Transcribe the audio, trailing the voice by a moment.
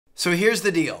So here's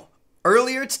the deal.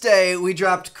 Earlier today, we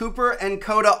dropped Cooper and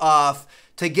Koda off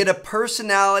to get a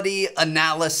personality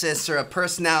analysis or a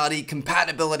personality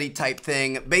compatibility type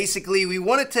thing. Basically, we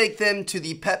want to take them to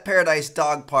the Pet Paradise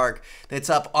Dog Park that's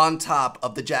up on top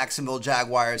of the Jacksonville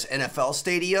Jaguars NFL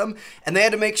Stadium, and they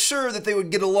had to make sure that they would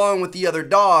get along with the other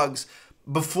dogs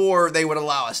before they would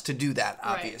allow us to do that,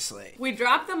 obviously. Right. We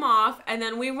dropped them off, and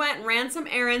then we went and ran some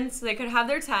errands so they could have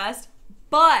their test,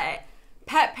 but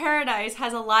Pet Paradise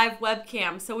has a live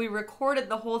webcam, so we recorded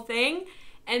the whole thing,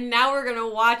 and now we're gonna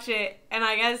watch it, and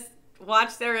I guess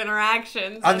watch their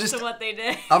interactions as to what they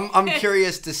did. I'm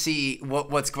curious to see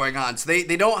what's going on. So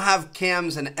they don't have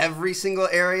cams in every single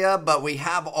area, but we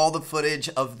have all the footage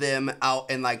of them out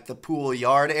in like the pool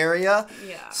yard area.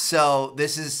 Yeah. So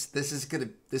this is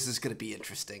gonna be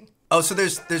interesting. Oh, so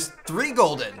there's 3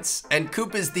 Goldens, and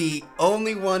Coop is the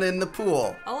only one in the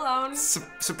pool. Alone.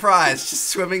 Surprise, just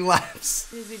swimming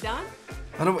laps. Is he done?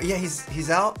 I don't. Yeah, he's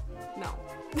out. No.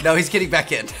 No, he's getting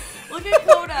back in. Look at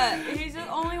Koda. He's just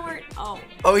only wearing.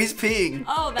 Oh, he's peeing.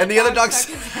 Oh, and the other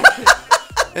dog's.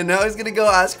 And now he's gonna go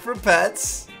ask for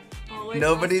pets. Always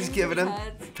Nobody's giving him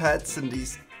pets, and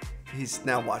he's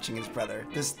now watching his brother.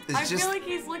 I feel like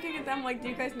he's looking at them like, do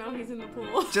you guys know he's in the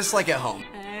pool? Just like at home.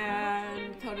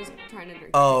 And Koda's trying to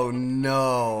drink. Oh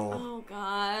no. Oh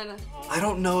god. I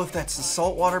don't know if that's a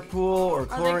saltwater pool or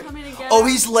chlorine. Are they coming to get Oh, him?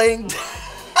 he's laying.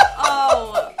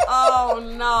 Oh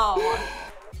no.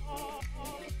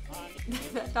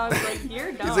 That dog's like,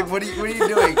 you're dumb. He's like, what are you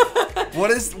doing?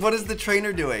 What is the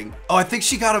trainer doing? Oh, I think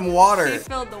she got him water. He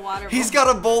filled the water bowl. He's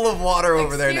got a bowl of water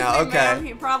over there now. Excuse me, okay. ma'am,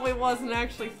 he probably wasn't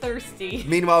actually thirsty.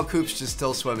 Meanwhile, Coop's just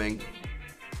still swimming.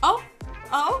 Oh.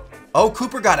 Oh,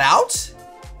 Cooper got out?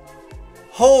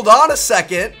 Hold on a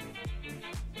second.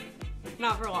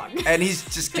 Not for long. And he's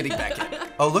just getting back in.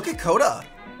 Oh, look at Koda.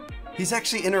 He's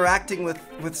actually interacting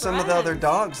with some of the other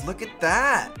dogs. Look at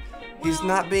that. He's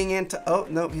not being oh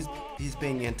no, he's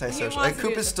being antisocial. And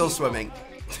Coop is still swimming.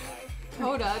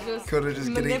 Koda just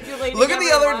getting. Look at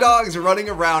the other dogs running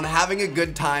around having a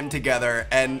good time together,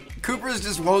 and Cooper's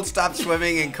just won't stop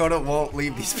swimming, and Koda won't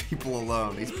leave these people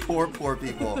alone. These poor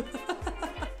people.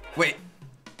 Wait,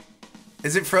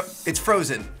 is it it's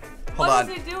frozen? Hold on.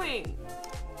 What is it doing?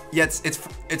 Yeah,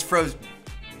 it's frozen.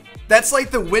 That's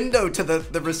like the window to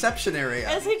the reception area.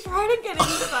 Is he trying to get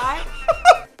inside?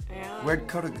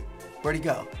 Where'd he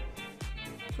go?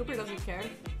 Cooper doesn't care.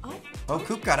 Oh,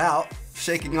 Coop got out,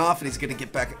 shaking off, and he's gonna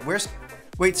get back.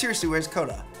 Wait, seriously, where's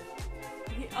Koda?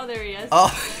 There he is. Oh,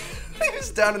 he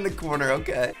was down in the corner,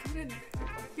 okay.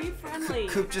 Be friendly.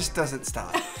 Coop just doesn't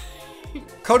stop.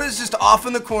 Koda's just off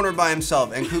in the corner by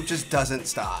himself, and Coop just doesn't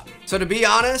stop. So to be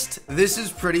honest, this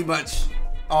is pretty much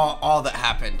all that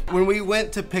happened. When we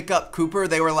went to pick up Cooper,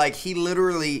 they were like, he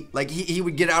literally, like he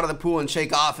would get out of the pool and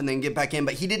shake off and then get back in,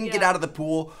 but he didn't get out of the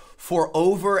pool for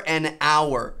over an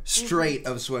hour straight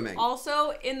of swimming.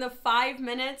 Also, in the 5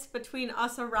 minutes between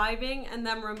us arriving and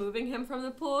them removing him from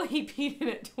the pool, he peed in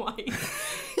it twice.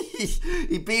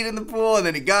 he peed in the pool, and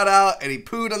then he got out and he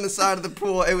pooed on the side of the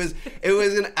pool. It was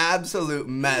an absolute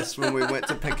mess when we went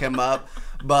to pick him up.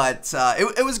 But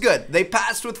it was good. They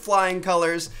passed with flying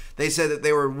colors. They said that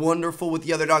they were wonderful with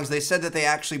the other dogs. They said that they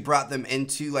actually brought them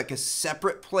into like a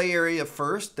separate play area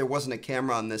first. There wasn't a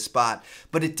camera on this spot,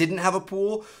 but it didn't have a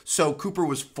pool. So Cooper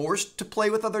was forced to play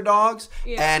with other dogs,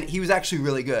 and he was actually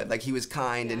really good. Like, he was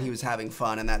kind and he was having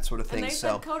fun and that sort of thing. And they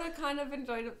said Koda kind of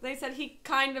enjoyed it. They said he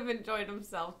kind of enjoyed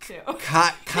himself too.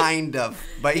 Kind of,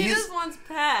 but he just wants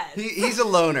pets. He's a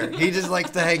loner. He just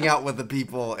likes to hang out with the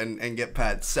people and get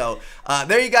pets. So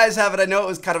there you guys have it. I know it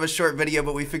was kind of a short video,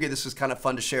 but we figured this was kind of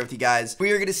fun to share with you guys.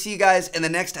 We are going to see you guys in the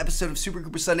next episode of Super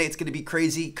Cooper Sunday. It's going to be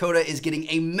crazy. Koda is getting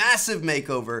a massive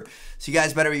makeover, so you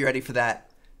guys better be ready for that.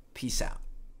 Peace out.